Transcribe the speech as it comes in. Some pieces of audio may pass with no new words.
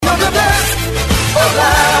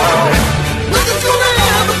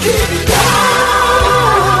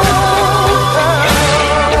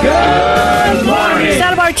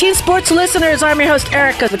sports listeners. I'm your host,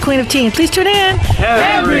 Erica, the Queen of Teen. Please tune in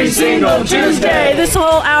every single Tuesday. This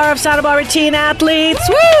whole hour of Santa Barbara teen athletes.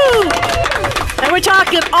 Woo! And we're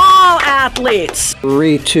talking all athletes.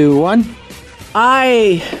 3, 2, 1.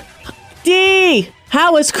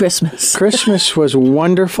 How was Christmas? Christmas was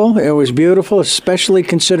wonderful. It was beautiful, especially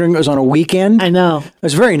considering it was on a weekend. I know. It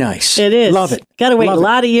was very nice. It is. Love it. Got to wait a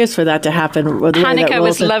lot of years for that to happen. Hanukkah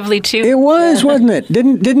was lovely, too. It was, wasn't it?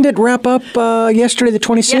 Didn't it wrap up yesterday, the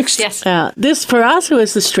 26th? Yes. This, for us,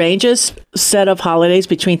 was the strangest set of holidays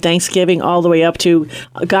between Thanksgiving all the way up to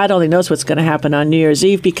God only knows what's going to happen on New Year's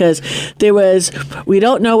Eve, because we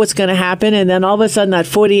don't know what's going to happen, and then all of a sudden that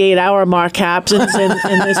 48-hour mark happens,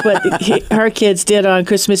 and this what her kids did on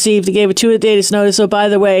Christmas Eve. They gave a 2 days notice. So by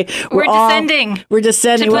the way, we're descending.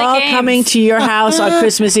 We're all games. coming to your house on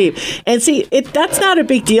Christmas Eve. And see, that's not a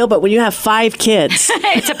big deal, but when you have 5 kids,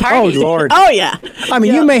 it's a party. Oh Lord! Oh yeah. I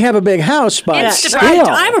mean, you may have a big house, but still.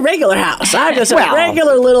 I'm a regular house. I'm just a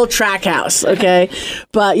regular little track house. Okay,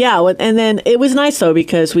 but yeah, and then it was nice though,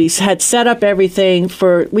 because we had set up everything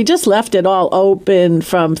we just left it all open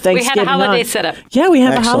from Thanksgiving. We had a holiday setup. Yeah, we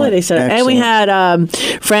have a holiday setup, and we had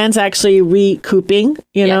friends actually recouping.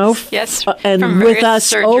 Yes, and from with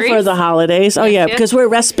us surgeries. Over the holidays. Oh yeah, because we're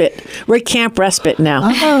respite. We're camp respite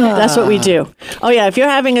now. That's what we do. Oh yeah, if you're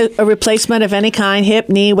having a replacement of any kind, hip,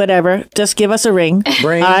 knee, whatever, just give us a ring.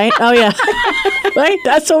 Brain. All right. Oh yeah. Right.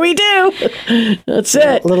 That's what we do. That's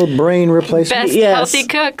it. A little brain replacement. Best healthy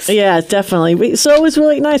cooks. Yeah, definitely. So it was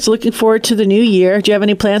really nice. Looking forward to the new year. Do you have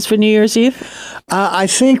any plans for New Year's Eve? I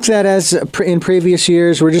think that as in previous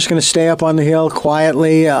years, we're just going to stay up on the hill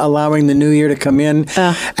quietly, allowing the new year to come in.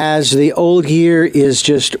 As the old year is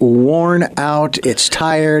just worn out, it's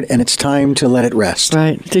tired, and it's time to let it rest.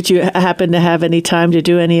 Right. Did you happen to have any time to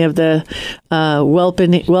do any of the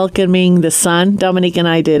welcoming the sun? Dominique and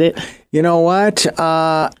I did it. You know what?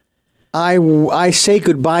 I say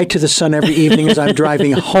goodbye to the sun every evening as I'm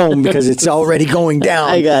driving home because it's already going down.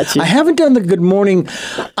 I got you. I haven't done the good morning.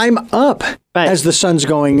 I'm up as the sun's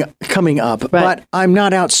coming up, but I'm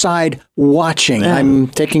not outside watching. I'm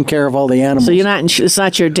taking care of all the animals. So you're not. It's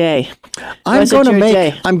not your day. I'm going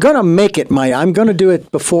to make it I'm going to do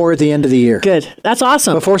it before the end of the year. Good. That's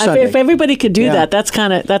awesome. Before Sunday. If everybody could do that, that's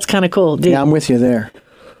kind of cool. Dude. Yeah, I'm with you there.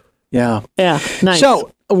 Yeah. Yeah. Nice.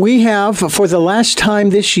 So we have, for the last time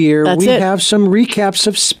this year, have some recaps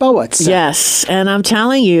of SPOATs. Yes, and I'm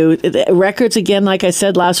telling you, the records again, like I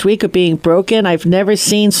said last week, are being broken. I've never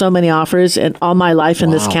seen so many offers in all my life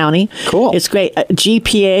in this county. Cool. It's great.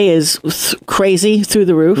 GPA is crazy through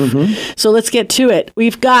the roof. Mm-hmm. So let's get to it.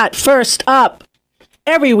 We've got, first up,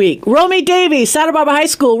 every week, Romy Davies, Santa Barbara High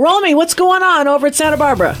School. Romy, what's going on over at Santa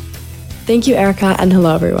Barbara? Thank you, Erica, and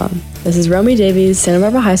hello, everyone. This is Romy Davies, Santa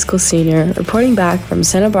Barbara High School senior, reporting back from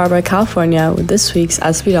Santa Barbara, California, with this week's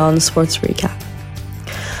SB Dawn Sports Recap.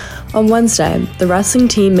 On Wednesday, the wrestling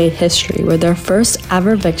team made history with their first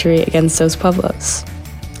ever victory against Dos Pueblos.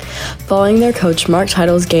 Following their coach Mark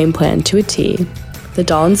Title's game plan to a T, the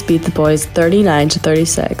Dons beat the boys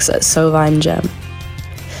 39-36 at Sovine Gym.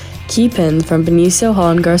 Key pins from Benicio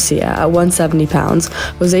Holland Garcia at 170 pounds,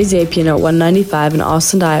 Jose Zapien at 195, and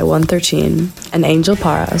Austin Dye at 113, and Angel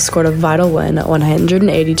Parra scored a vital win at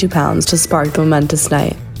 182 pounds to spark the momentous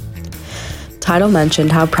night. Title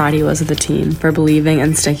mentioned how proud he was of the team for believing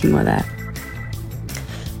and sticking with it.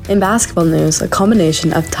 In basketball news, a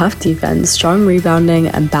combination of tough defense, strong rebounding,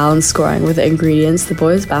 and balanced scoring were the ingredients the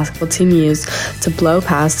boys basketball team used to blow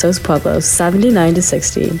past Dos Pueblos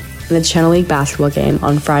 79-60 in the Channel League basketball game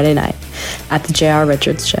on Friday night at the J.R.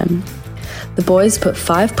 Richards Gym. The boys put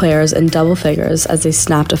 5 players in double figures as they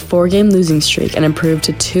snapped a 4-game losing streak and improved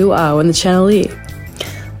to 2-0 in the Channel League.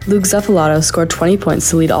 Luke Zuffalato scored 20 points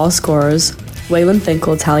to lead all scorers, Waylon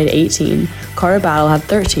Finkel tallied 18, Carter Battle had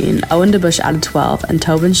 13, Owen DeBush added 12, and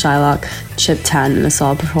Tobin Shylock chipped 10 in a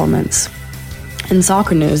solid performance. In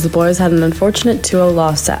soccer news, the boys had an unfortunate 2-0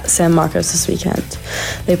 loss at San Marcos this weekend.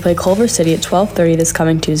 They play Culver City at 12:30 this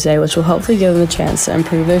coming Tuesday, which will hopefully give them a chance to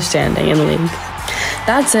improve their standing in the league.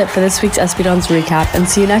 That's it for this week's SB Dons recap, and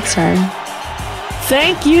see you next time.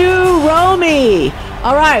 Thank you, Romy.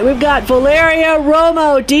 All right, we've got Valeria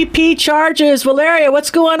Romo, DP Chargers. Valeria,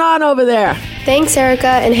 what's going on over there? Thanks, Erica,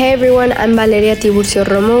 and hey everyone, I'm Valeria Tiburcio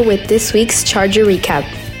Romo with this week's Charger recap.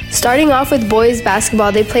 Starting off with boys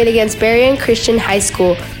basketball, they played against Berrien Christian High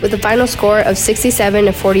School with a final score of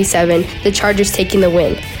 67-47, the Chargers taking the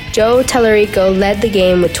win. Joe Tellerico led the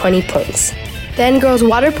game with 20 points. Then girls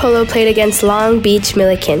water polo played against Long Beach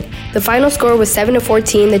Milliken. The final score was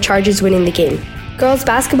 7-14, the Chargers winning the game. Girls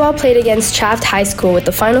basketball played against Chaffed High School with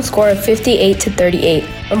the final score of 58-38.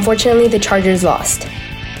 Unfortunately, the Chargers lost.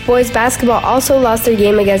 Boys basketball also lost their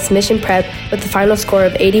game against Mission Prep with the final score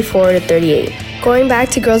of 84-38. Going back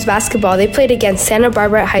to girls basketball, they played against Santa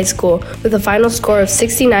Barbara High School with a final score of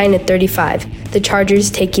 69-35, the Chargers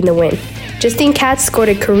taking the win. Justine Katz scored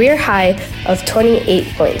a career high of 28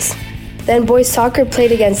 points. Then boys soccer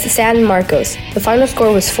played against San Marcos. The final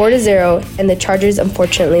score was 4-0, and the Chargers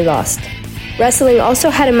unfortunately lost. Wrestling also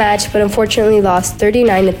had a match, but unfortunately lost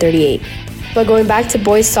 39-38. But going back to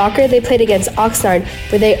boys soccer, they played against Oxnard,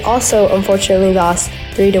 where they also unfortunately lost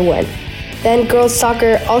 3-1. Then girls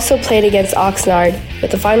soccer also played against Oxnard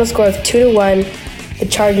with a final score of 2-1, the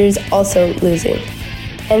Chargers also losing.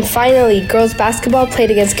 And finally, girls basketball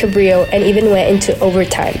played against Cabrillo and even went into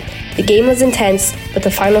overtime. The game was intense, but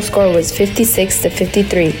the final score was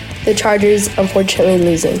 56-53, the Chargers unfortunately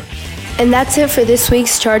losing. And that's it for this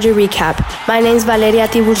week's Charger Recap. My name's Valeria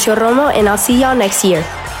Tiburcio Romo, and I'll see y'all next year.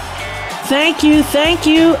 Thank you,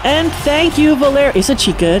 and thank you, Valeria. Isn't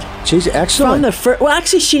she good? She's excellent. From the first, well,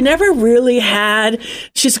 actually, she never really had.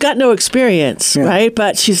 She's got no experience, right?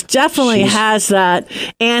 But she's definitely has that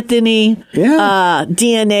Anthony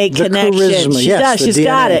DNA the connection. Charisma, She yes, does. the She's DNA.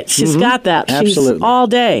 got it. She's got that. Absolutely. She's all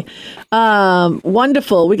day.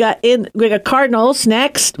 Wonderful. We got Cardinals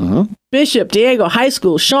next. Bishop Diego High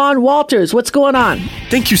School. Sean Walters, what's going on?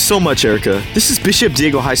 Thank you so much, Erica. This is Bishop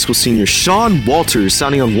Diego High School senior Sean Walters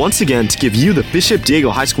signing on once again to give you the Bishop Diego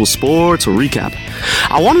High School sports recap.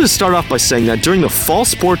 I wanted to start off by saying that during the fall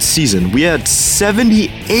sports season, we had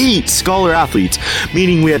 78 scholar athletes,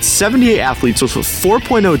 meaning we had 78 athletes with a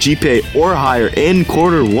 4.0 GPA or higher in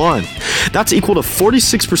quarter one. That's equal to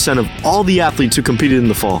 46% of all the athletes who competed in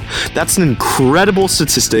the fall. That's an incredible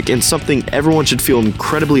statistic and something everyone should feel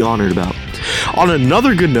incredibly honored about. On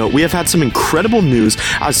another good note, we have had some incredible news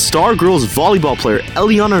as star girls volleyball player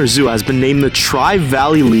Eliana Arzua has been named the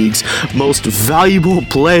Tri-Valley League's most valuable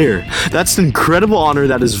player. That's an incredible honor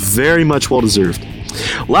that is very much well deserved.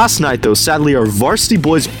 Last night, though, sadly, our varsity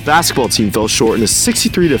boys basketball team fell short in a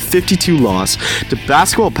 63-52 loss to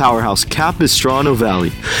basketball powerhouse Capistrano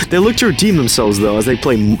Valley. They look to redeem themselves, though, as they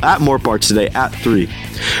play at Moore Park today at 3.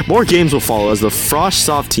 More games will follow as the Frosh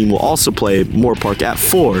Soft team will also play Moore Park at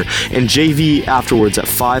 4 and JV afterwards at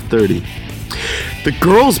 5:30. The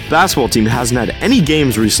girls basketball team hasn't had any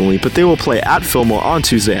games recently, but they will play at Fillmore on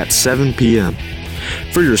Tuesday at 7 p.m.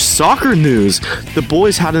 For your soccer news, the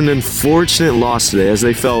boys had an unfortunate loss today as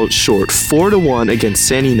they fell short 4-1 against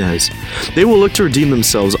San Ynez. They will look to redeem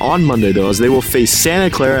themselves on Monday, though, as they will face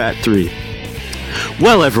Santa Clara at 3.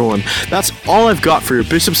 Well, everyone, that's all I've got for your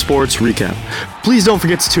Bishop Sports recap. Please don't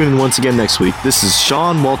forget to tune in once again next week. This is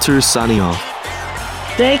Sean Walters signing off.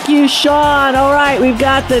 Thank you, Sean. All right, we've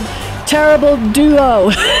got the terrible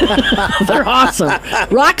duo. They're awesome.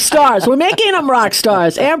 Rock stars. We're making them rock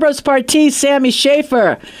stars. Ambrose Partee, Sammy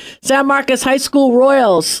Schaefer. San Marcos High School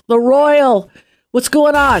Royals. The Royal. What's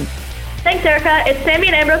going on? Thanks, Erica. It's Sammy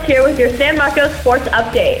and Ambrose here with your San Marcos sports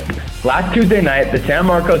update. Last Tuesday night, the San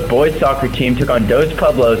Marcos boys soccer team took on Dos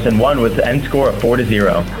Pueblos and won with the end score of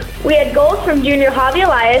 4-0. We had goals from junior Javi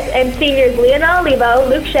Elias and seniors Leonel Olivo,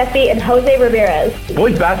 Luke Sheffy, and Jose Ramirez.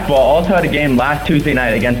 Boys basketball also had a game last Tuesday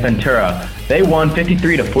night against Ventura. They won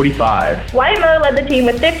 53-45. YMO led the team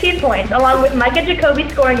with 15 points, along with Micah Jacoby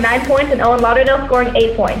scoring 9 points and Owen Lauderdale scoring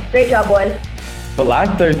 8 points. Great job, boys. But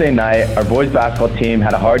last Thursday night, our boys basketball team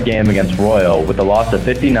had a hard game against Royal with a loss of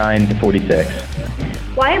 59-46.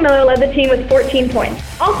 Wyatt Miller led the team with 14 points.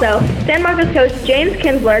 Also, San Marcos coach James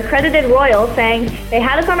Kinsler credited Royal, saying, "They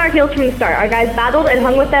had us on our heels from the start. Our guys battled and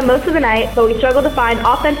hung with them most of the night, but we struggled to find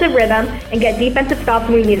offensive rhythm and get defensive stops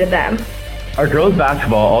when we needed them." Our girls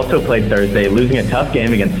basketball also played Thursday, losing a tough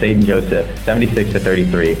game against St. Joseph,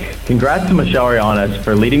 76-33. Congrats to Michelle Rianas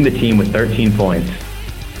for leading the team with 13 points.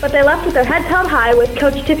 But they left with their heads held high, with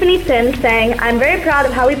Coach Tiffany Sims saying, "I'm very proud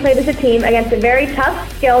of how we played as a team against a very tough,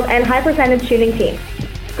 skilled, and high-percentage shooting team.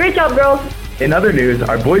 Great job, girls." In other news,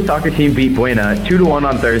 our boys soccer team beat Buena 2-1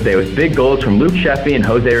 on Thursday with big goals from Luke Sheffy and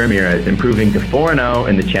Jose Ramirez, improving to 4-0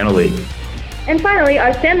 in the Channel League. And finally,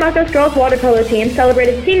 our San Marcos girls water polo team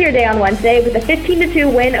celebrated Senior Day on Wednesday with a 15-2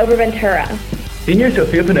 win over Ventura. Senior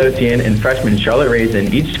Sophia Panosian and freshman Charlotte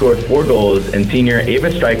Raisin each scored 4 goals, and senior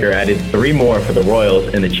Ava Stryker added 3 more for the Royals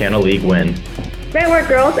in the Channel League win. Great work,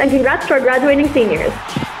 girls, and congrats to our graduating seniors.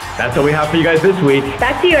 That's what we have for you guys this week.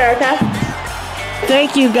 Back to you, Erica.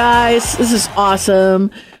 Thank you, guys. This is awesome.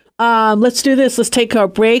 Let's do this. Let's take our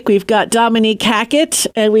break. We've got Dominique Hackett,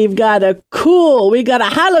 and we've got a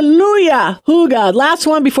Hallelujah Who God. Last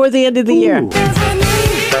one before the end of the year.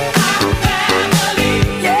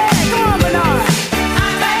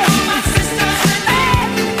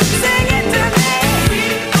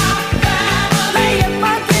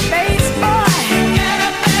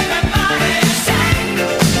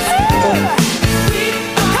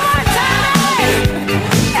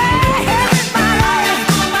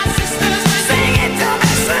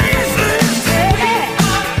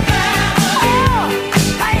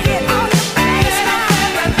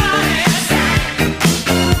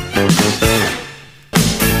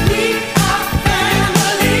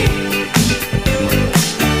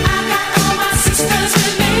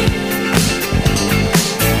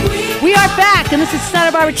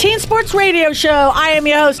 Barbara Teen Sports Radio Show. I am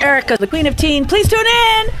your host, Erica, the Queen of Teen. Please tune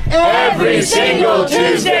in every single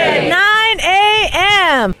Tuesday, 9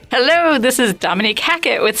 a.m. Hello, this is Dominique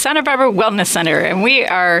Hackett with Santa Barbara Wellness Center, and we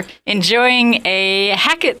are enjoying a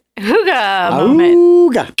Hackett Hygge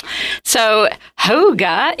moment. Hygge. So,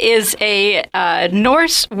 Hygge is a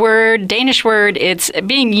Norse word, Danish word. It's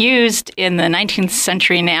being used in the 19th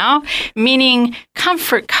century now, meaning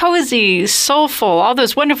comfort, cozy, soulful, all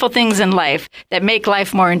those wonderful things in life that make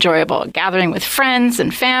life more enjoyable. Gathering with friends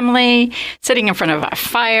and family, sitting in front of a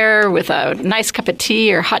fire with a nice cup of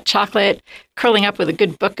tea or hot chocolate, curling up with a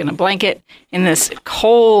good book and a blanket in this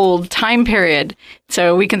cold time period.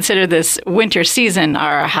 So we consider this winter season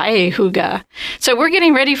our Hygge. So we're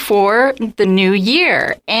getting ready for the new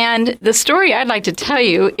year. And the story I'd like to tell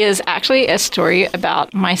you is actually a story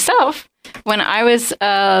about myself when I was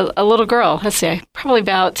a little girl. Let's say probably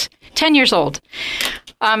about 10 years old.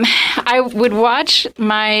 I would watch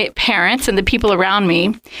my parents and the people around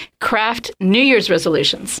me craft New Year's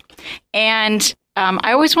resolutions. And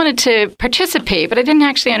I always wanted to participate, but I didn't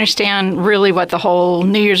actually understand really what the whole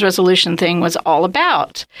New Year's resolution thing was all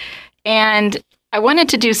about. And I wanted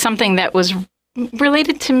to do something that was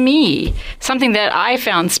related to me, something that I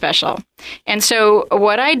found special. And so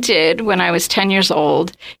what I did when I was 10 years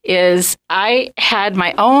old is I had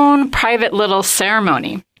my own private little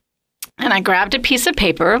ceremony. And I grabbed a piece of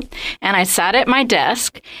paper and I sat at my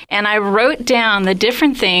desk and I wrote down the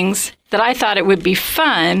different things that I thought it would be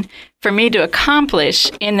fun for me to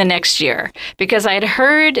accomplish in the next year, because I had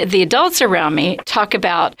heard the adults around me talk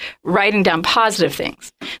about writing down positive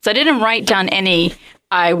things. So I didn't write down any,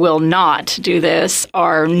 I will not do this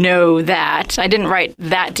or no that. I didn't write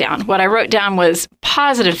that down. What I wrote down was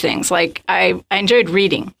positive things, like I enjoyed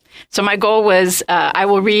reading. So my goal was I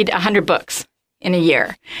will read 100 books in a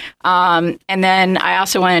year. And then I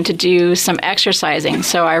also wanted to do some exercising.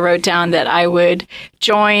 So I wrote down that I would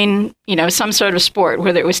join, some sort of sport,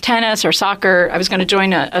 whether it was tennis or soccer. I was going to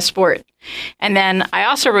join a sport. And then I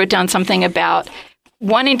also wrote down something about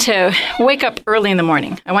wanting to wake up early in the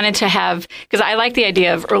morning. I wanted to have, because I like the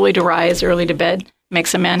idea of early to rise, early to bed.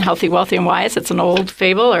 Makes a man healthy, wealthy, and wise. It's an old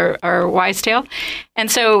fable or wise tale. And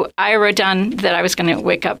so I wrote down that I was going to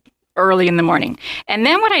wake up early in the morning. And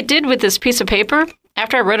then what I did with this piece of paper,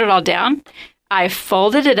 after I wrote it all down, I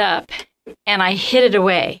folded it up and I hid it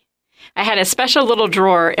away. I had a special little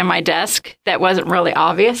drawer in my desk that wasn't really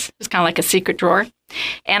obvious. It was kind of like a secret drawer.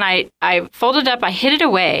 And I folded it up, I hid it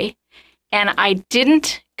away, and I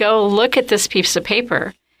didn't go look at this piece of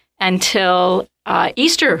paper until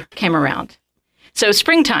Easter came around. So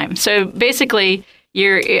springtime. So basically,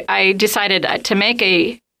 I decided to make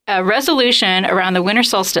a resolution around the winter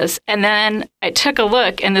solstice, and then I took a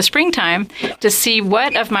look in the springtime to see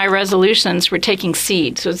what of my resolutions were taking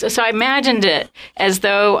seed. So I imagined it as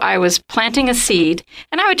though I was planting a seed,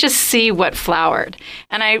 and I would just see what flowered.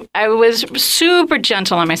 And I was super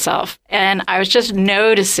gentle on myself, and I was just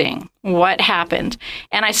noticing what happened.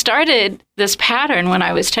 And I started this pattern when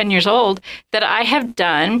I was 10 years old that I have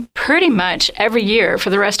done pretty much every year for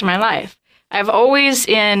the rest of my life. I've always,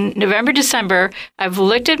 in November, December, I've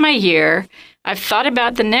looked at my year, I've thought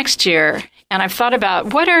about the next year, and I've thought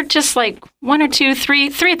about what are just like one or two, three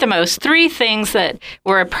at the most, 3 things that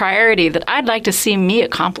were a priority that I'd like to see me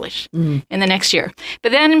accomplish in the next year.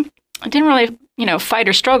 But then I didn't really, fight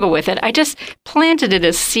or struggle with it. I just planted it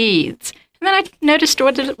as seeds. And then I noticed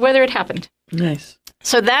whether it happened. Nice.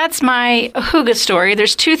 So that's my Hygge story.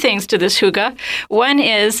 There's 2 things to this Hygge. One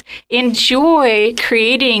is enjoy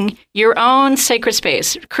creating your own sacred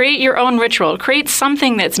space. Create your own ritual. Create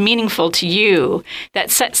something that's meaningful to you, that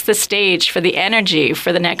sets the stage for the energy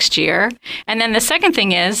for the next year. And then the second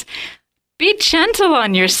thing is be gentle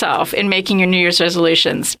on yourself in making your New Year's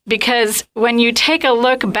resolutions, because when you take a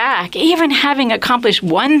look back, even having accomplished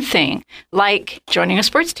one thing, like joining a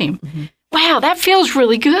sports team, wow, that feels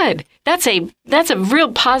really good. That's a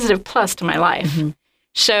real positive plus to my life.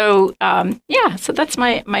 So, so that's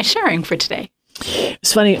my sharing for today.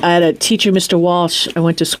 It's funny. I had a teacher, Mr. Walsh. I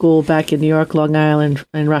went to school back in New York, Long Island,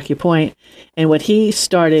 and Rocky Point. And what he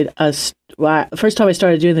started us, first time I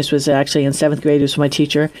started doing this was actually in 7th grade. He was my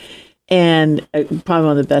teacher. And probably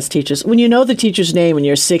one of the best teachers. When you know the teacher's name when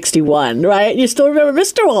you're 61, right? You still remember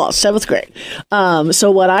Mr. Walsh, 7th grade. So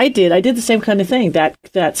what I did the same kind of thing. That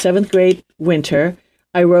 7th grade winter,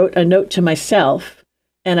 I wrote a note to myself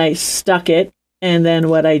and I stuck it. And then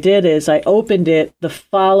what I did is I opened it the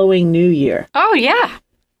following New Year. Oh, yeah.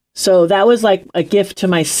 So that was like a gift to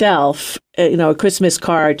myself, a Christmas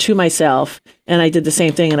card to myself. And I did the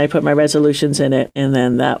same thing and I put my resolutions in it. And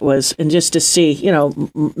then and just to see,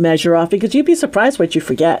 measure off, because you'd be surprised what you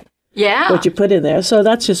forget. what you put in there. So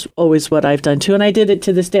that's just always what I've done too. And I did it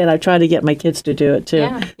to this day, and I try to get my kids to do it too.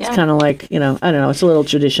 It's kind of like, I don't know, it's a little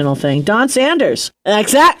traditional thing. Don Sanders.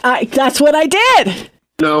 That's what I did.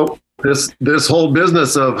 This whole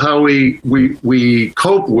business of how we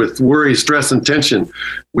cope with worry, stress, and tension.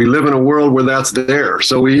 We live in a world where that's there.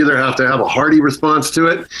 So we either have to have a hearty response to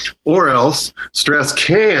it, or else stress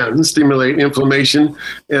can stimulate inflammation,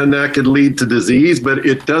 and that could lead to disease, but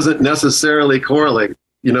it doesn't necessarily correlate.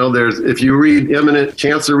 If you read eminent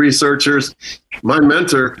cancer researchers, my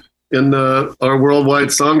mentor in our worldwide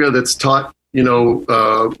Sangha that's taught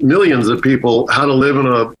millions of people how to live in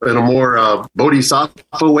a more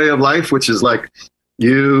bodhisattva way of life, which is like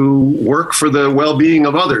you work for the well-being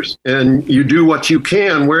of others and you do what you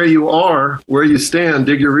can where you are, where you stand,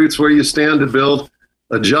 dig your roots where you stand to build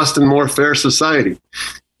a just and more fair society.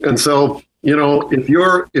 And so,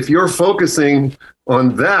 if you're focusing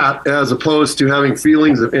on that as opposed to having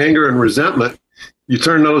feelings of anger and resentment, you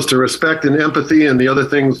turn those to respect and empathy and the other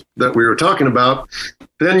things that we were talking about.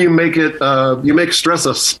 Then you make it, you make stress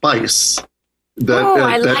a spice.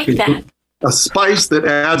 I like that. A spice that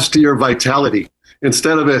adds to your vitality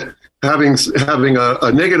instead of it having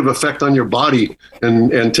a negative effect on your body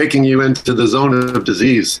and taking you into the zone of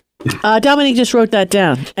disease. Dominique just wrote that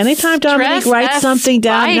down. Anytime Dominique writes something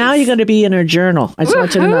down, now you're going to be in her journal. I just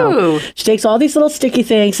want you to know. She takes all these little sticky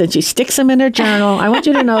things and she sticks them in her journal. I want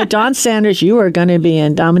you to know, Don Sanders, you are going to be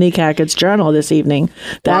in Dominique Hackett's journal this evening.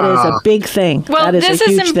 That is a big thing. Well, that is a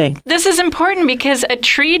huge thing. This is important because a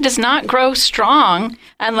tree does not grow strong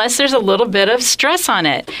unless there's a little bit of stress on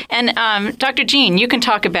it. And Dr. Jean, you can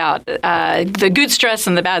talk about the good stress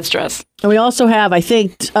and the bad stress. And we also have, I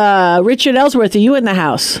think, Richard Ellsworth, are you in the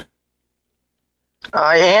house?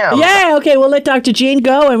 I am. Yeah, okay, we'll let Dr. Jean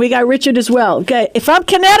go, and we got Richard as well. Okay, from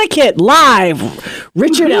Connecticut, live,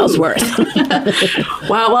 Richard Ellsworth.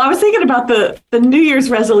 Well, I was thinking about the New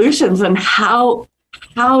Year's resolutions and how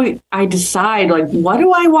I decide, like, what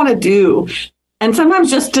do I want to do? And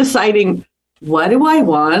sometimes just deciding what do I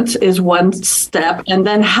want is one step, and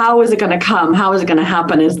then how is it going to come? How is it going to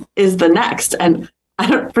happen is the next. And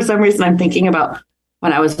for some reason, I'm thinking about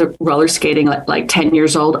when I was roller skating, like 10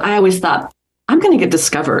 years old, I always thought, I'm going to get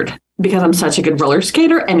discovered because I'm such a good roller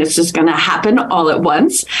skater and it's just going to happen all at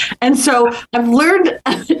once. And so I've learned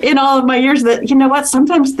in all of my years that,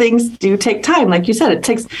 sometimes things do take time. Like you said,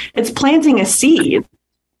 it's planting a seed.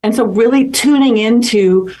 And so really tuning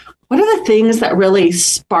into what are the things that really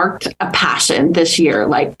sparked a passion this year?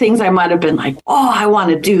 Like things I might have been like, oh, I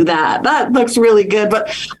want to do that. That looks really good,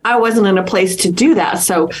 but I wasn't in a place to do that.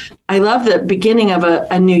 So I love the beginning of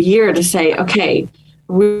a new year to say, okay,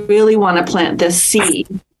 we really want to plant this seed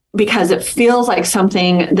because it feels like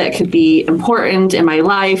something that could be important in my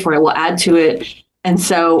life or I will add to it. And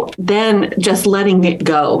so then just letting it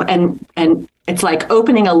go and it's like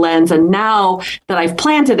opening a lens. And now that I've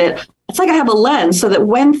planted it, it's like I have a lens so that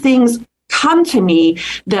when things come to me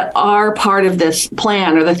that are part of this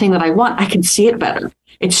plan or the thing that I want, I can see it better.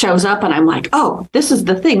 It shows up and I'm like, oh, this is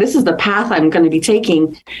the thing. This is the path I'm going to be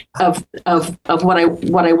taking of what I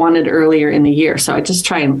wanted earlier in the year. So I just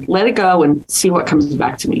try and let it go and see what comes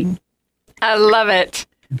back to me. I love it.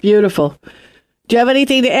 Beautiful. Do you have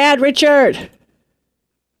anything to add, Richard?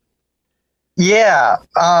 Yeah.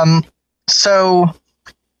 So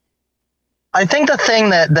I think the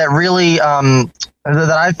thing that really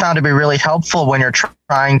that I've found to be really helpful when you're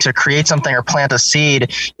trying to create something or plant a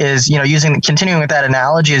seed is, continuing with that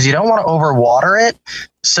analogy is you don't want to overwater it.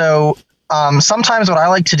 So sometimes what I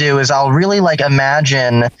like to do is I'll really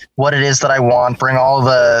imagine what it is that I want, bring all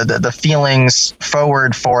the feelings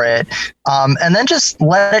forward for it, and then just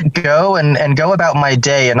let it go and go about my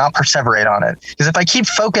day and not perseverate on it. Because if I keep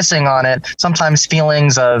focusing on it, sometimes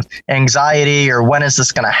feelings of anxiety or when is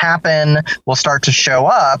this going to happen will start to show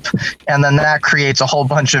up. And then that creates a whole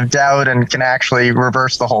bunch of doubt and can actually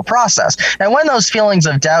reverse the whole process. And when those feelings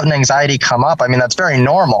of doubt and anxiety come up, that's very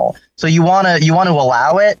normal. So you want to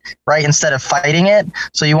allow it, right, instead of fighting it.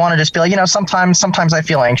 So you want to just be like, sometimes I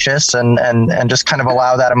feel anxious and just kind of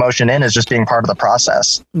allow that emotion in as just being part of the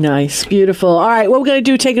process. Nice. Beautiful. All right. What we're going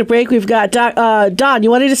to do, take a break. We've got Don, you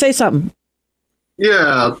wanted to say something?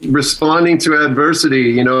 Yeah. Responding to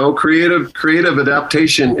adversity, creative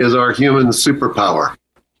adaptation is our human superpower.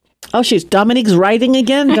 Oh, Dominique's writing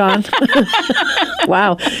again, Don.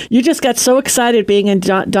 Wow. You just got so excited being in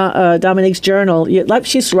Dominique's journal.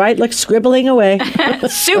 She's right, like scribbling away.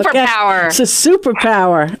 Superpower. Okay. It's a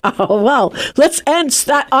superpower. Oh, well, let's end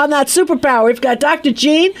on that superpower. We've got Dr.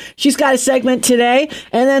 Jean. She's got a segment today.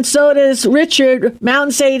 And then so does Richard,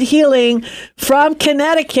 Mountain State Healing from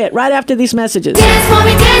Connecticut, right after these messages. Dance for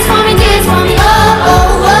me, dance for me, dance for me. Oh,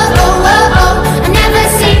 oh, oh, oh, oh, oh. I never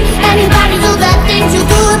seen anybody do the things you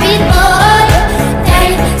do before.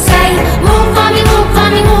 They say, move for me, move for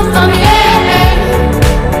me, move for me, yeah, yeah.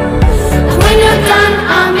 And when you're done,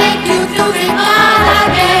 I'll make you do it all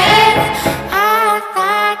again.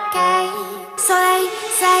 So they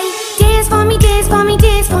say, dance for me, dance for me,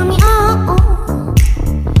 dance for me, oh, oh.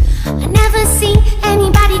 I never seen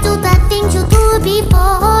anybody do the things you do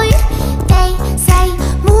before. They say,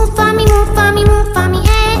 move for me, move for me, move for me,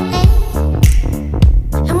 eh, eh.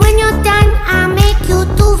 And when you're done, I'll make you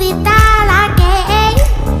do it all again.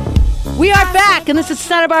 We are back, and this is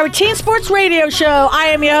Santa Barbara Teen Sports Radio Show. I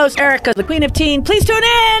am your host, Erica, the Queen of Teen. Please tune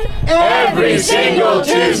in every single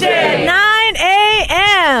Tuesday, 9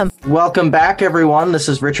 a.m. Welcome back, everyone. This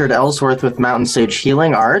is Richard Ellsworth with Mountain Sage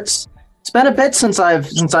Healing Arts. It's been a bit since I've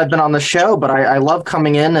been on the show, but I love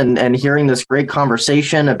coming in and hearing this great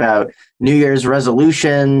conversation about New Year's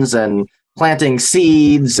resolutions and planting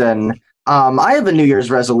seeds. And I have a New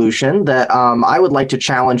Year's resolution that I would like to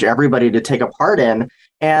challenge everybody to take a part in,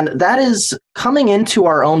 and that is coming into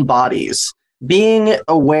our own bodies, being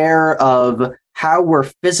aware of how we're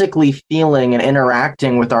physically feeling and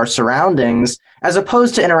interacting with our surroundings, as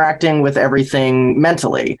opposed to interacting with everything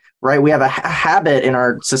mentally, right? We have a habit in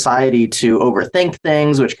our society to overthink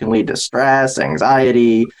things, which can lead to stress,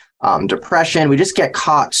 anxiety, depression. We just get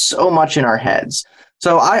caught so much in our heads.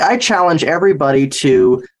 So I challenge everybody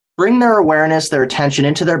to bring their awareness, their attention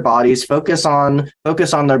into their bodies, focus on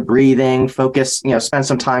their breathing, spend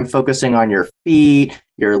some time focusing on your feet,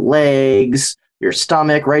 your legs, your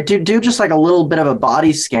stomach, right? Do just like a little bit of a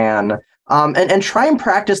body scan, and try and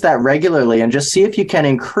practice that regularly and just see if you can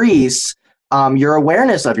increase your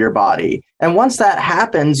awareness of your body. And once that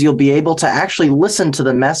happens, you'll be able to actually listen to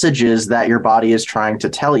the messages that your body is trying to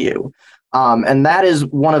tell you. And that is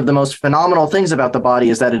one of the most phenomenal things about the body,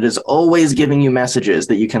 is that it is always giving you messages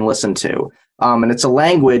that you can listen to. And it's a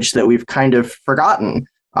language that we've kind of forgotten.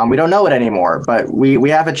 We don't know it anymore, but we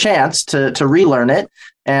have a chance to relearn it.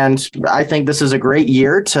 And I think this is a great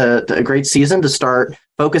year, a great season to start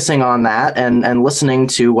focusing on that and listening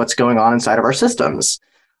to what's going on inside of our systems.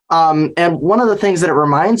 And one of the things that it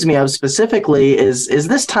reminds me of specifically is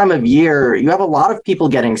this time of year, you have a lot of people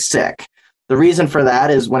getting sick. The reason for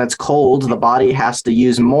that is when it's cold, the body has to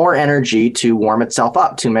use more energy to warm itself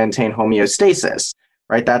up to maintain homeostasis.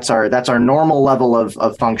 Right, that's our normal level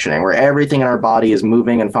of functioning, where everything in our body is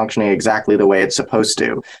moving and functioning exactly the way it's supposed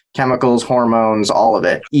to. Chemicals, hormones, all of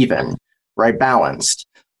it, even, right, balanced.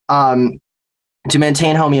 To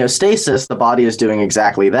maintain homeostasis, the body is doing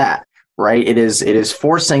exactly that, right? It is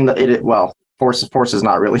forcing force is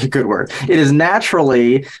not really a good word. It is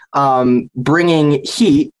naturally bringing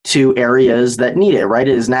heat to areas that need it, right?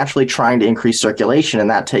 It is naturally trying to increase circulation, and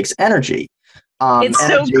that takes energy. It's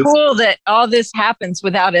so cool that all this happens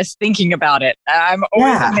without us thinking about it. I'm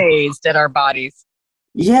always amazed at our bodies.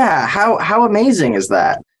 Yeah, how amazing is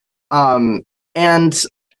that? And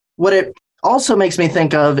what it also makes me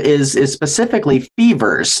think of is specifically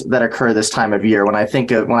fevers that occur this time of year when I think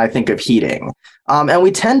of heating. And we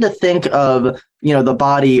tend to think of the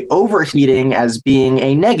body overheating as being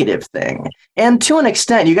a negative thing. And to an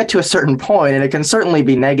extent, you get to a certain point, and it can certainly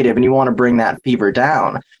be negative, and you want to bring that fever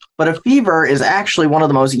down. But a fever is actually one of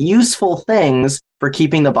the most useful things for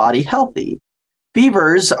keeping the body healthy.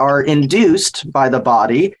 Fevers are induced by the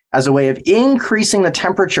body as a way of increasing the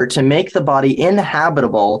temperature to make the body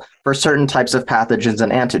inhabitable for certain types of pathogens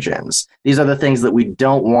and antigens. These are the things that we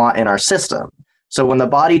don't want in our system. So when the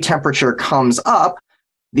body temperature comes up,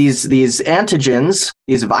 these antigens,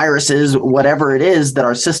 these viruses, whatever it is that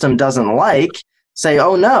our system doesn't like, say,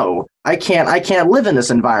 oh no, I can't live in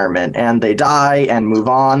this environment, and they die and move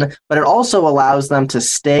on. But it also allows them to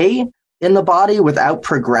stay in the body without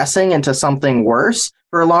progressing into something worse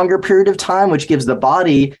for a longer period of time, which gives the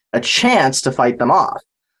body a chance to fight them off.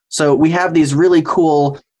 So we have these really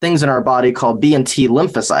cool things in our body called B and T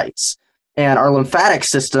lymphocytes. And our lymphatic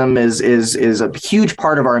system is a huge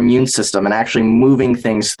part of our immune system and actually moving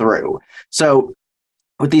things through. So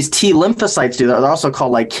what these T lymphocytes do, they're also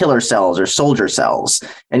called like killer cells or soldier cells.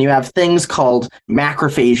 And you have things called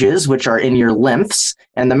macrophages, which are in your lymphs.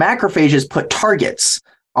 And the macrophages put targets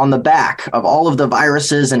on the back of all of the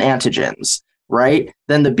viruses and antigens, right?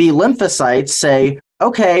 Then the B lymphocytes say,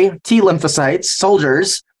 okay, T lymphocytes,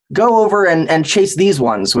 soldiers, go over and chase these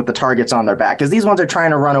ones with the targets on their back, because these ones are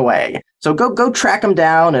trying to run away. So go track them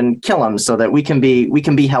down and kill them so that we can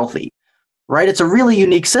be healthy, right? It's a really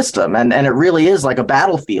unique system, and it really is like a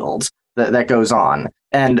battlefield that goes on.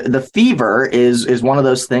 And the fever is one of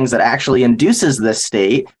those things that actually induces this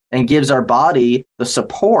state and gives our body the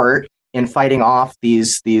support in fighting off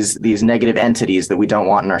these negative entities that we don't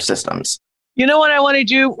want in our systems. You know what I want to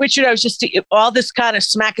do, Richard? I was just all this kind of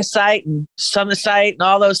smack-a-site and some-a-site and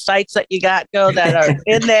all those sites that you got that are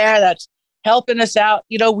in there that's helping us out.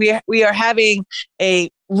 You know, we are having a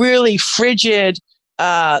really frigid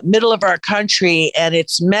middle of our country, and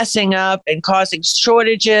it's messing up and causing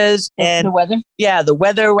shortages. And the weather? Yeah, the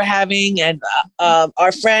weather we're having. And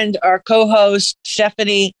our friend, our co-host,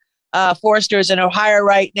 Stephanie Forrester is in Ohio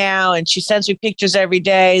right now, and she sends me pictures every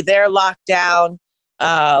day. They're locked down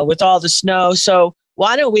with all the snow. So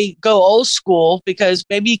why don't we go old school? Because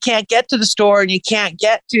maybe you can't get to the store and you can't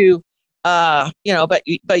get to,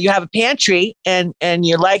 but you have a pantry and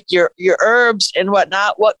you like your herbs and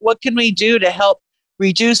whatnot. What can we do to help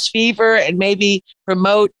reduce fever and maybe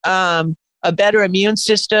promote a better immune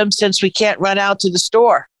system since we can't run out to the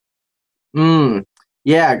store?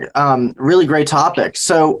 Yeah, really great topic.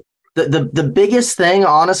 So the biggest thing,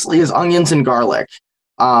 honestly, is onions and garlic.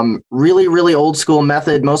 Really, really old school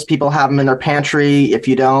method. Most people have them in their pantry. If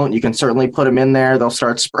you don't, you can certainly put them in there. They'll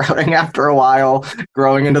start sprouting after a while,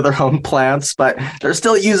 growing into their own plants, but they're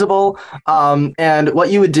still usable. And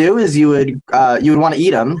what you would do is you would want to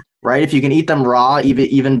eat them, right? If you can eat them raw,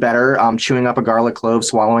 even better. Chewing up a garlic clove,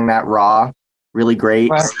 swallowing that raw, really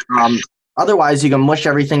great. Right. Otherwise, you can mush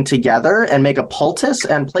everything together and make a poultice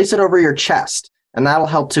and place it over your chest. And that'll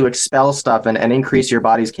help to expel stuff and increase your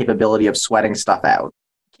body's capability of sweating stuff out.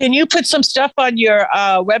 Can you put some stuff on your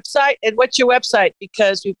website? And what's your website?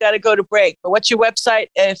 Because we've got to go to break. But what's your website?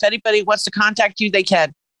 If anybody wants to contact you, they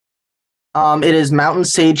can. It is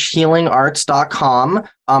mountainsagehealingarts.com.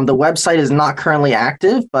 The website is not currently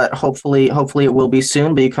active, but hopefully it will be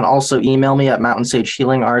soon. But you can also email me at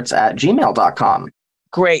mountainsagehealingarts@gmail.com.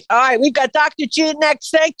 Great. All right. We've got Dr. G next.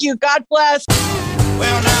 Thank you. God bless.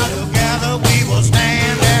 Well, now together we will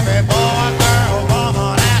stand, every boy, girl,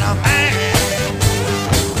 woman, and a man.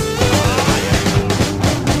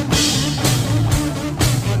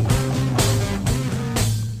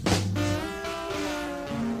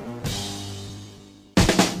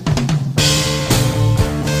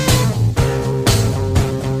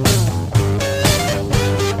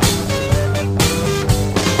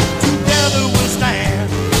 Together we'll stand,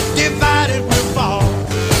 divided we'll fall.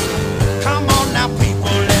 Come on now,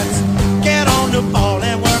 people, let's get on the ball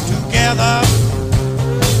and work together.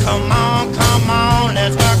 Come on,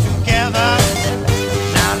 let's work together.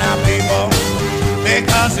 Now, people,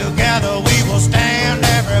 because together we will stand,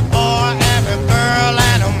 every boy, every girl,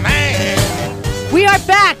 and a man. We are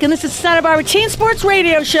back, and this is Santa Barbara Teen Sports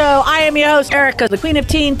Radio Show. I am your host, Erica, the Queen of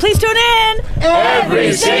Teen. Please tune in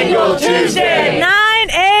Every single Tuesday. 9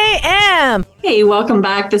 a.m. Hey, welcome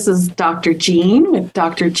back. This is Dr. Jean with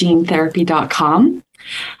drgenetherapy.com.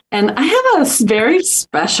 And I have a very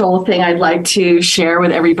special thing I'd like to share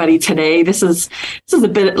with everybody today. This is a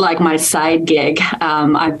bit like my side gig.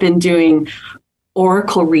 I've been doing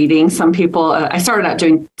oracle reading. Some people, I started out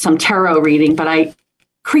doing some tarot reading, but I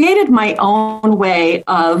created my own way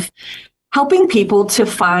of helping people to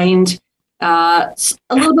find a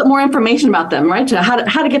little bit more information about them, right? To how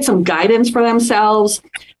to get some guidance for themselves,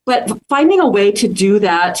 but finding a way to do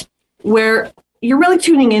that where you're really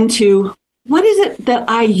tuning into what is it that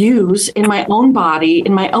I use in my own body,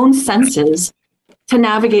 in my own senses to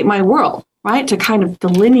navigate my world, right? To kind of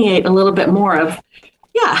delineate a little bit more of,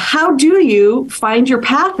 how do you find your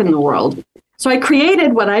path in the world? So I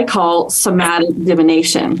created what I call somatic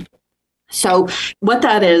divination. So what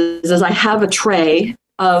that is I have a tray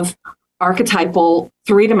of archetypal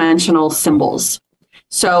three-dimensional symbols.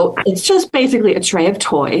 So it's just basically a tray of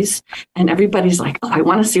toys, and everybody's like, oh, I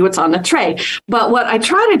want to see what's on the tray. But what I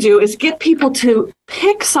try to do is get people to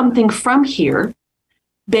pick something from here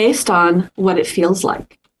based on what it feels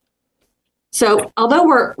like. So although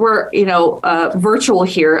we're virtual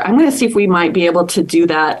here, I'm going to see if we might be able to do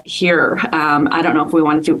that here. I don't know if we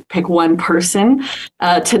want to pick one person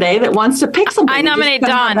today that wants to pick something. I nominate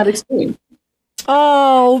Don.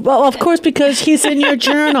 Oh, well, of course, because he's in your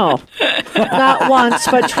journal. Not once,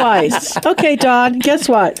 but twice. Okay, Don, guess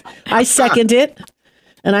what? I second it,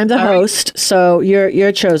 and I'm the host, so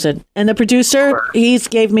you're chosen. And the producer, he's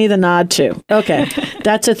gave me the nod, too. Okay,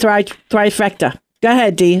 that's a trifecta. Go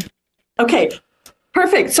ahead, Dee. Okay,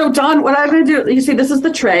 perfect. So, Don, what I'm going to do, you see, this is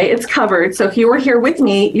the tray. It's covered. So if you were here with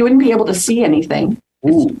me, you wouldn't be able to see anything.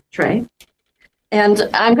 Ooh. Tray. And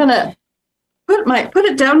I'm going to put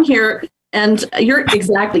it down here. And you're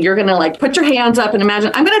going to like put your hands up and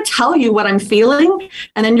imagine, I'm going to tell you what I'm feeling,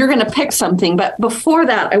 and then you're going to pick something. But before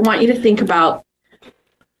that, I want you to think about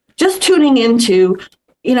just tuning into,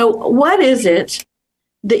 what is it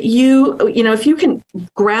that if you can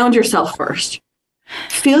ground yourself first,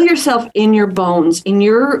 feel yourself in your bones, in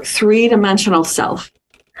your three-dimensional self,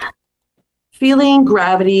 feeling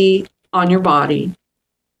gravity on your body,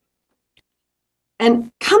 and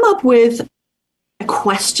come up with a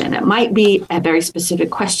question. It might be a very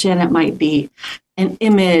specific question. It might be an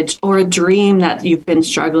image or a dream that you've been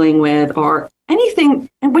struggling with or anything.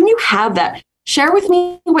 And when you have that, share with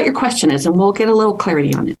me what your question is and we'll get a little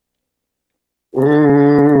clarity on it.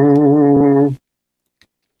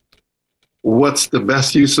 What's the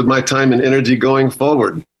best use of my time and energy going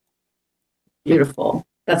forward? Beautiful.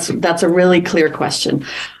 That's a really clear question.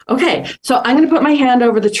 Okay, so I'm going to put my hand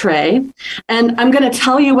over the tray and I'm going to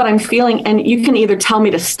tell you what I'm feeling, and you can either tell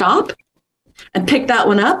me to stop and pick that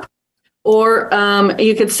one up, or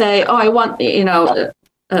you could say, oh, I want,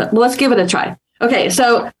 let's give it a try. Okay,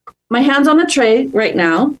 so my hand's on the tray right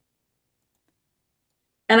now,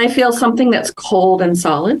 and I feel something that's cold and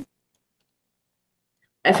solid.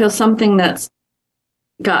 I feel something that's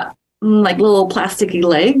got like little plasticky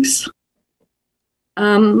legs.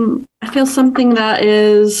 I feel something that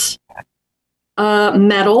is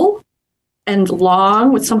metal and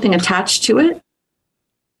long with something attached to it.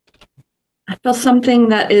 I feel something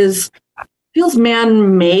that feels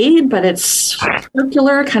man-made, but it's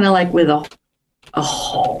circular, kind of like with a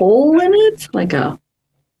hole in it, like a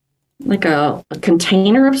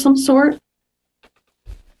container of some sort.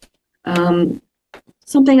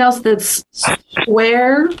 Something else that's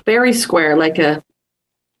square, very square, like a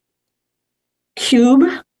cube.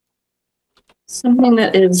 Something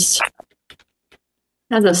that has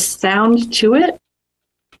a sound to it.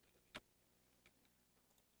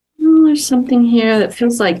 Oh, there's something here that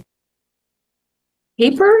feels like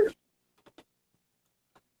paper.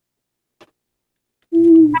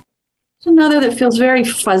 There's another that feels very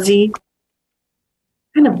fuzzy,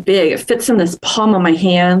 kind of big. It fits in this palm of my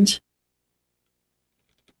hand.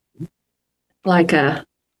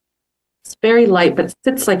 It's very light, but it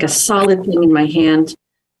fits like a solid thing in my hand.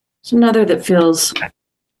 There's another that feels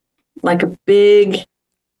like a big,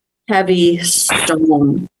 heavy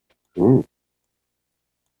stone. Ooh.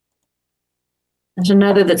 There's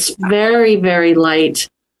another that's very, very light,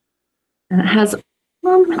 and it has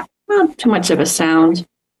not too much of a sound.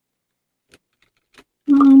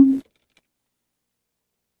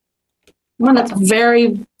 One that's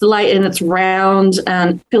very light and it's round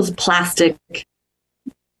and feels plastic.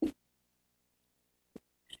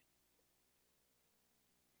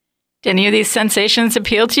 Do any of these sensations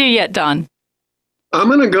appeal to you yet, Don? I'm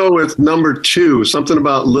going to go with number 2, something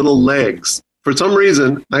about little legs. For some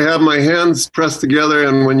reason, I have my hands pressed together,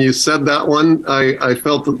 and when you said that one, I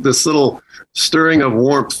felt this little stirring of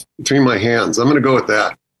warmth between my hands. I'm going to go with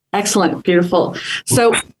that. Excellent. Beautiful.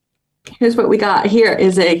 So here's what we got. Here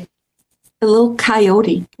is a little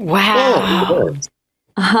coyote. Wow.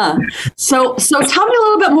 Oh, So tell me a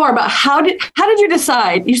little bit more about how did you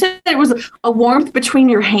decide? You said it was a warmth between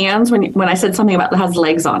your hands when I said something about it has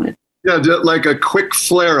legs on it. Yeah, just like a quick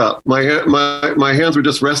flare up. My hands were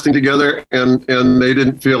just resting together, and they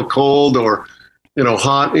didn't feel cold or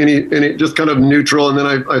hot. Any just kind of neutral. And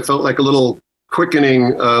then I felt like a little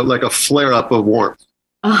quickening, like a flare up of warmth.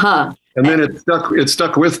 And then it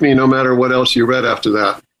stuck with me no matter what else you read after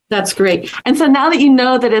that. That's great. And so now that you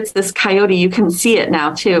know that it's this coyote, you can see it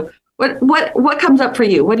now too. What comes up for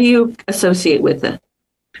you? What do you associate with the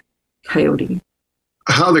coyote?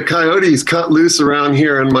 How the coyotes cut loose around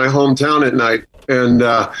here in my hometown at night, and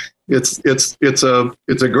it's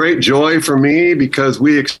a great joy for me because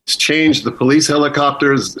we exchanged the police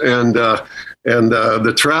helicopters and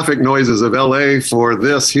the traffic noises of LA for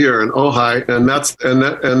this here in Ojai, and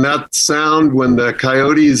that sound when the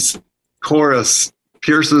coyotes chorus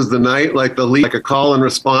pierces the night like a call and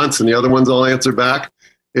response, and the other ones all answer back.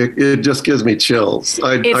 It just gives me chills.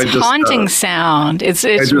 It's haunting sound. It's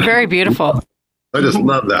very beautiful. I just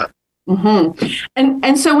love that. Mm-hmm.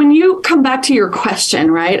 And so when you come back to your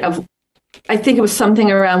question, right, I think it was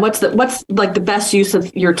something around what's like the best use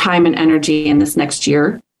of your time and energy in this next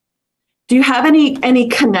year. Do you have any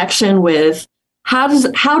connection with how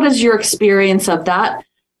does your experience of that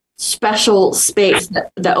special space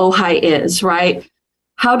that the Ojai is, right?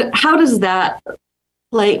 How does that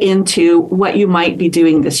play into what you might be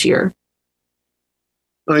doing this year?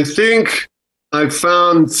 I think I've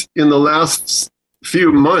found in the last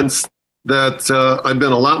few months that I've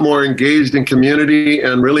been a lot more engaged in community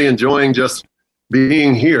and really enjoying just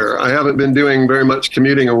being here. I haven't been doing very much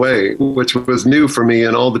commuting away, which was new for me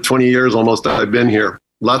in all the 20 years almost I've been here.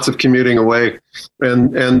 Lots of commuting away.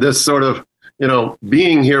 And this sort of,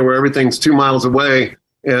 being here where everything's 2 miles away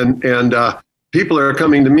and people are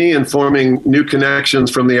coming to me and forming new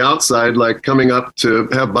connections from the outside, like coming up to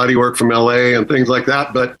have body work from LA and things like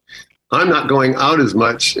that. But I'm not going out as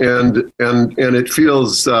much, and it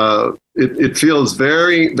feels it feels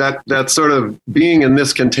very that sort of being in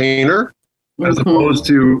this container as opposed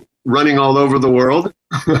to running all over the world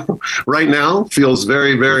right now feels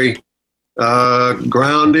very, very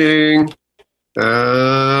grounding.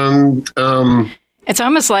 And it's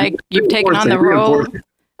almost like you've taken on the role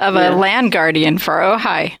of a land guardian for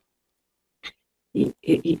Ojai.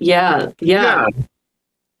 Yeah.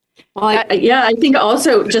 Well, I think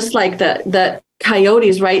also just like the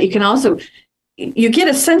coyotes, right? You get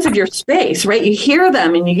a sense of your space, right? You hear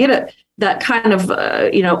them and you get that kind of,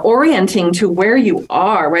 orienting to where you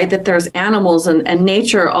are, right? That there's animals and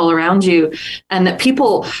nature all around you, and that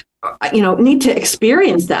people, need to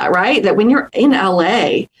experience that, right? That when you're in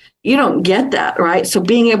LA, you don't get that, right? So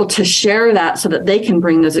being able to share that so that they can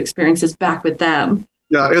bring those experiences back with them.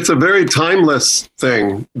 Yeah, it's a very timeless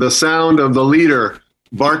thing. The sound of the leader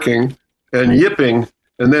barking and yipping,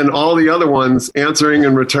 and then all the other ones answering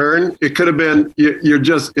in return. It could have been, it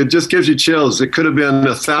just gives you chills. It could have been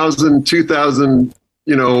 1,000, 2,000,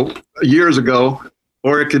 years ago,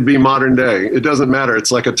 or it could be modern day. It doesn't matter.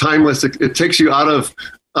 It's like a timeless, it takes you out of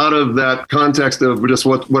that context of just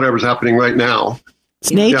whatever's happening right now.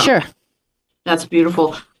 It's nature. Yeah. That's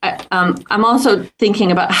beautiful. I'm also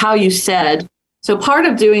thinking about how you said, so part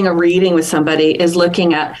of doing a reading with somebody is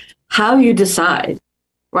looking at how you decide,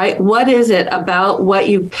 right? What is it about what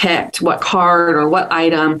you picked, what card or what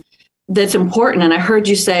item that's important? And I heard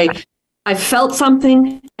you say, I felt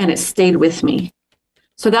something and it stayed with me.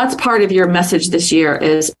 So that's part of your message this year,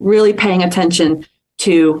 is really paying attention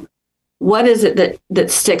to what is it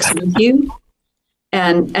that sticks with you,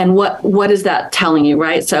 and what is that telling you,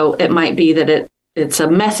 right? So it might be that it's a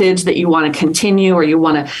message that you want to continue, or you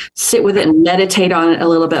want to sit with it and meditate on it a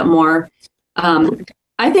little bit more.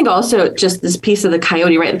 I think also just this piece of the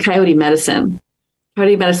coyote, right? The coyote medicine.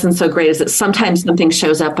 Coyote medicine is so great, is that sometimes something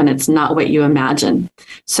shows up and it's not what you imagine.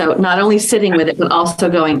 So not only sitting with it, but also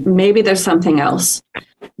going, maybe there's something else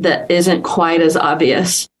that isn't quite as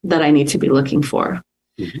obvious that I need to be looking for.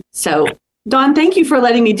 So Dawn, thank you for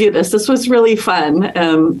letting me do this. This was really fun.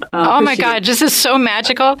 Oh my God, this is so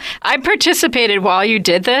magical. I participated while you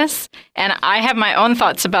did this, and I have my own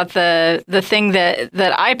thoughts about the thing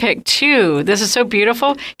that I picked too. This is so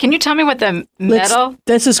beautiful. Can you tell me what the medal?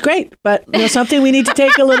 This is great, but something we need to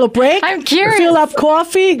take a little break. I'm curious. Fill up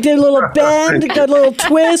coffee, did a little bend, got a little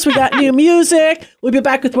twist. We got new music. We'll be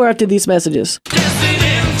back with more after these messages.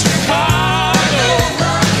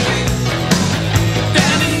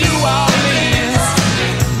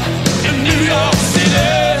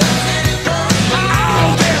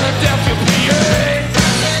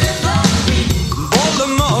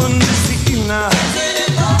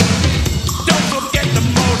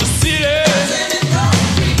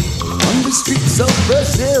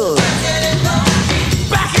 Brazil.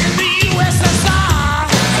 Back in the USSR.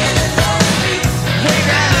 Way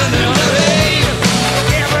down in LA.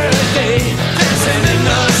 Every day, dancing in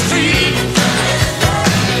the street.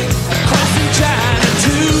 Crossing China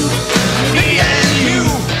too. Me and you,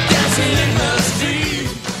 dancing in the street.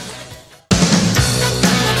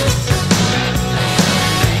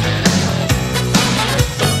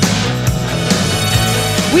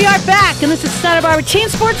 We are back, and this is Santa Barbara Teen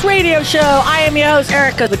Sports Radio Show. I am your host,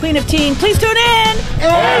 Erica, the Queen of Teen. Please tune in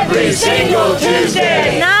every single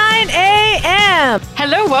Tuesday, 9 a.m.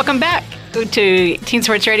 Hello, welcome back to Teen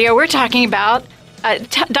Sports Radio. We're talking about,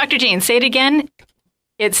 Dr. Jean, say it again.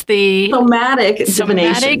 It's the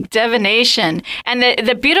somatic divination. And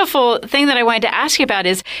the beautiful thing that I wanted to ask you about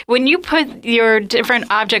is, when you put your different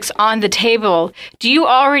objects on the table, do you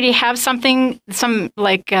already have some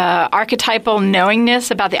archetypal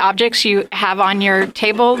knowingness about the objects you have on your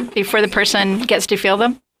table before the person gets to feel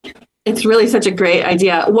them? It's really such a great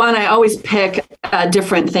idea. One, I always pick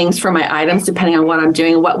different things for my items depending on what I'm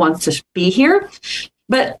doing and what wants to be here.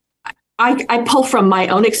 But I pull from my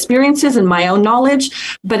own experiences and my own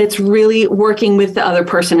knowledge, but it's really working with the other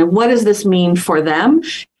person and what does this mean for them?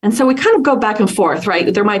 And so we kind of go back and forth,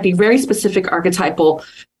 right? There might be very specific archetypal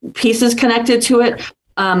pieces connected to it,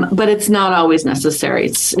 but it's not always necessary.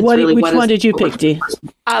 It's really which one did you pick, Dee?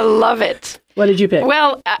 I love it. What did you pick?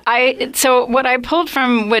 Well, so what I pulled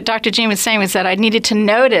from what Dr. Jean was saying was that I needed to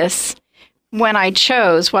notice when I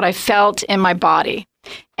chose what I felt in my body.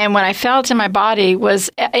 And what I felt in my body was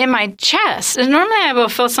in my chest. And normally I will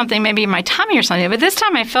feel something maybe in my tummy or something, but this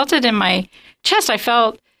time I felt it in my chest. I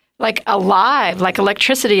felt like alive, like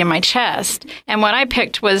electricity in my chest. And what I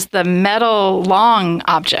picked was the metal long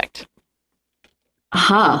object.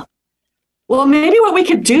 Uh-huh. Well, maybe what we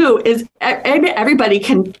could do is everybody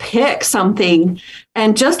can pick something,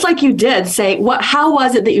 and just like you did, say, how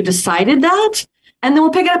was it that you decided that? And then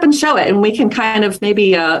we'll pick it up and show it, and we can kind of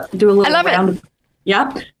maybe do a little round.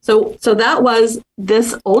 Yeah. So that was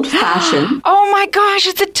this old-fashioned. Oh my gosh,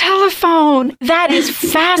 it's a telephone. That is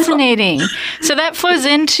fascinating. So that flows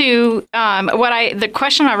into the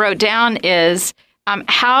question I wrote down is,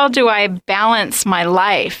 how do I balance my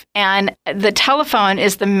life? And the telephone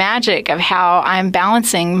is the magic of how I'm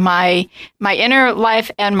balancing my inner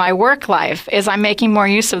life and my work life as I'm making more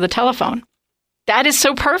use of the telephone. That is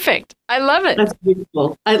so perfect. I love it. That's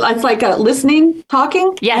beautiful. It's like listening,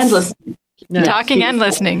 talking, yes. and listening. Nice. Talking and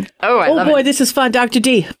listening. Oh, I love it. Oh, boy, this is fun. Dr.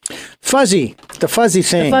 D. Fuzzy. The fuzzy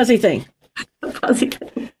thing. The fuzzy thing. The fuzzy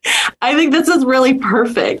thing. I think this is really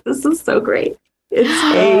perfect. This is so great.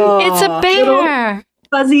 It's a bear.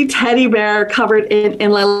 Fuzzy teddy bear covered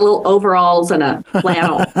in little overalls and a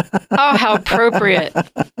flannel. Oh, how appropriate.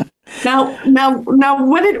 Now,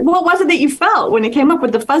 what was it that you felt when it came up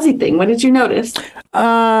with the fuzzy thing? What did you notice?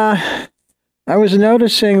 I was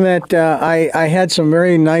noticing that I had some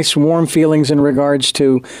very nice, warm feelings in regards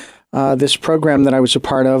to this program that I was a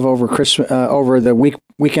part of over the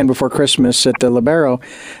weekend before Christmas at the Libero.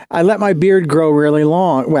 I let my beard grow really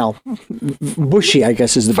long. Well, bushy, I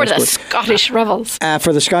guess is the best word. For the Scottish Revels.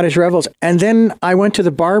 For the Scottish Revels. And then I went to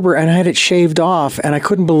the barber and I had it shaved off, and I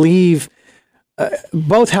couldn't believe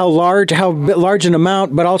both how large an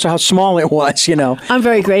amount, but also how small it was, I'm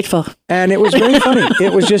very grateful. And it was very funny.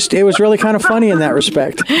 It was really kind of funny in that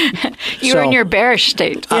respect. You're in your bearish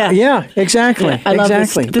state. Yeah, exactly. Yeah, I love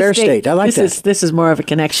exactly. This Bear state. I like that. This is more of a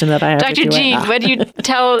connection that I have. Dr. Jean, what do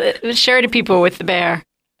you share to people with the bear?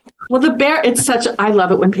 Well, the bear, I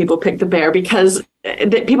love it when people pick the bear because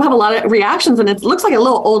people have a lot of reactions, and it looks like a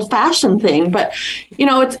little old-fashioned thing, but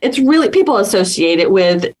it's really, people associate it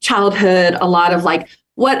with childhood, a lot of like,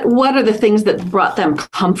 what are the things that brought them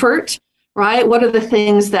comfort, right? What are the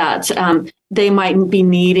things that they might be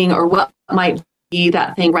needing, or what might be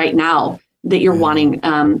that thing right now that you're wanting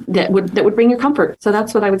that would bring you comfort. So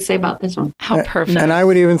that's what I would say about this one. How perfect. And I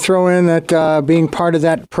would even throw in that being part of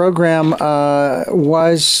that program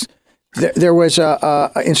was there was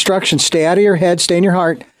instruction: stay out of your head, stay in your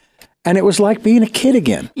heart. And it was like being a kid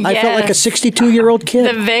again. Yes. I felt like a 62-year-old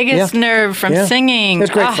kid. The vagus nerve from singing. It was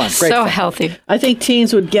great fun. Great so fun. Healthy. I think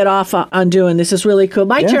teens would get off on doing this. Is really cool.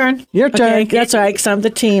 My turn. Your turn. Okay, that's right, because I'm the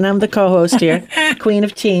teen. I'm the co-host here. Queen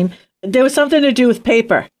of teen. There was something to do with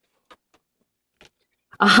paper.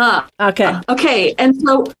 Uh-huh. Okay. Okay. And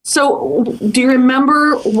so do you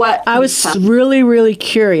remember what I was really, really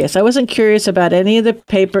curious. I wasn't curious about any of the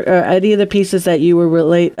paper or any of the pieces that you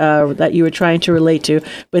were trying to relate to,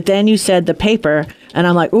 but then you said the paper, and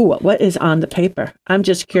I'm like, ooh, what is on the paper? I'm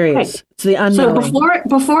just curious. Okay. It's the unknown. So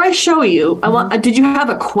before I show you, did you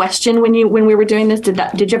have a question when we were doing this? Did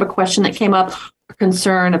you have a question that came up?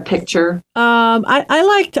 Concern, a picture?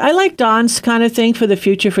 I like Dawn's kind of thing for the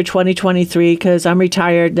future for 2023 because I'm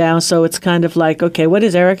retired now, so it's kind of like, okay, what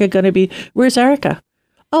is Erica going to be? Where's Erica?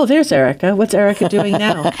 Oh, there's Erica. What's Erica doing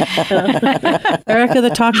now? Erica,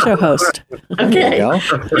 the talk show host. Okay.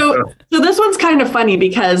 So this one's kind of funny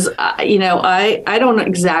because I don't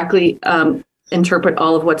exactly interpret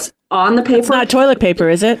all of what's on the paper. It's not toilet paper,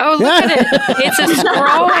 is it? Oh, look at it. It's a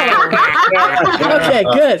scroll. Okay,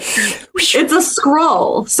 good. It's a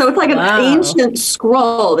scroll. So it's like an ancient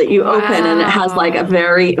scroll that you open, and it has like a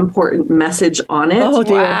very important message on it. Oh,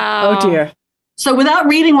 dear. Wow. Oh, dear. So without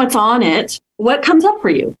reading what's on it, what comes up for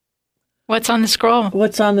you? What's on the scroll?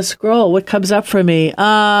 What's on the scroll? What comes up for me?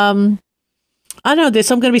 I don't know. There's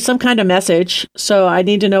going to be some kind of message, so I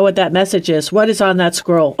need to know what that message is. What is on that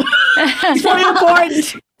scroll? It's very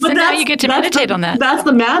important. But now you get to meditate on that. That's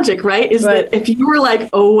the magic, right? Is that if you were like,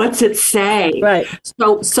 oh, what's it say? Right.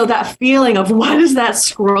 So that feeling of what is that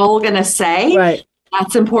scroll going to say? Right.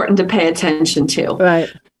 That's important to pay attention to. Right.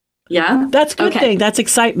 Yeah. That's a good thing. That's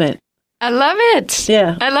excitement. I love it.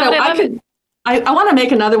 Yeah. I love it. I want to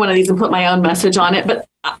make another one of these and put my own message on it, but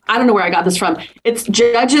I don't know where I got this from. It's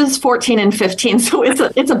Judges 14 and 15. So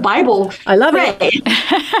it's a Bible. I love it.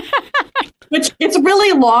 Which it's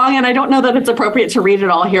really long, and I don't know that it's appropriate to read it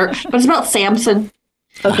all here, but it's about Samson.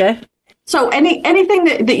 Okay. So anything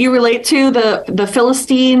that you relate to, the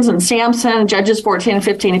Philistines and Samson, Judges 14 and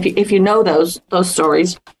 15, if you know those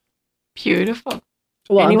stories. Beautiful.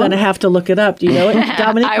 Well, Anyone? I'm going to have to look it up. Do you know it?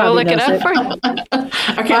 Dominique I will probably look it knows up for you.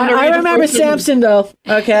 Okay, I'm gonna I read the remember first one. Samson, though.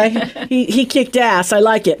 Okay. He kicked ass. I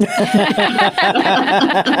like it.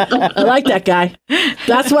 I like that guy.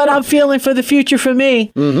 That's what I'm feeling for the future for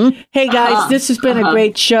me. Hey, guys, this has been a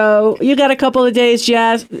great show. You got a couple of days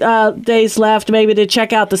days left maybe to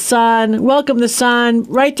check out the sun. Welcome the sun.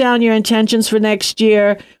 Write down your intentions for next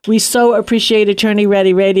year. We so appreciate Attorney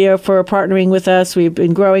Ready Radio for partnering with us. We've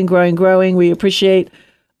been growing. We appreciate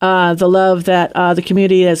the love that the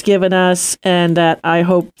community has given us, and that I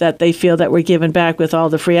hope that they feel that we're giving back with all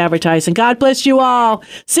the free advertising. God bless you all.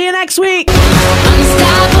 See you next week.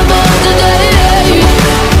 Unstoppable today.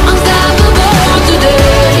 Unstoppable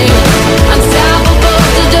today. Unstoppable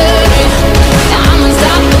today. I'm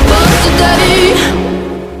unstoppable today.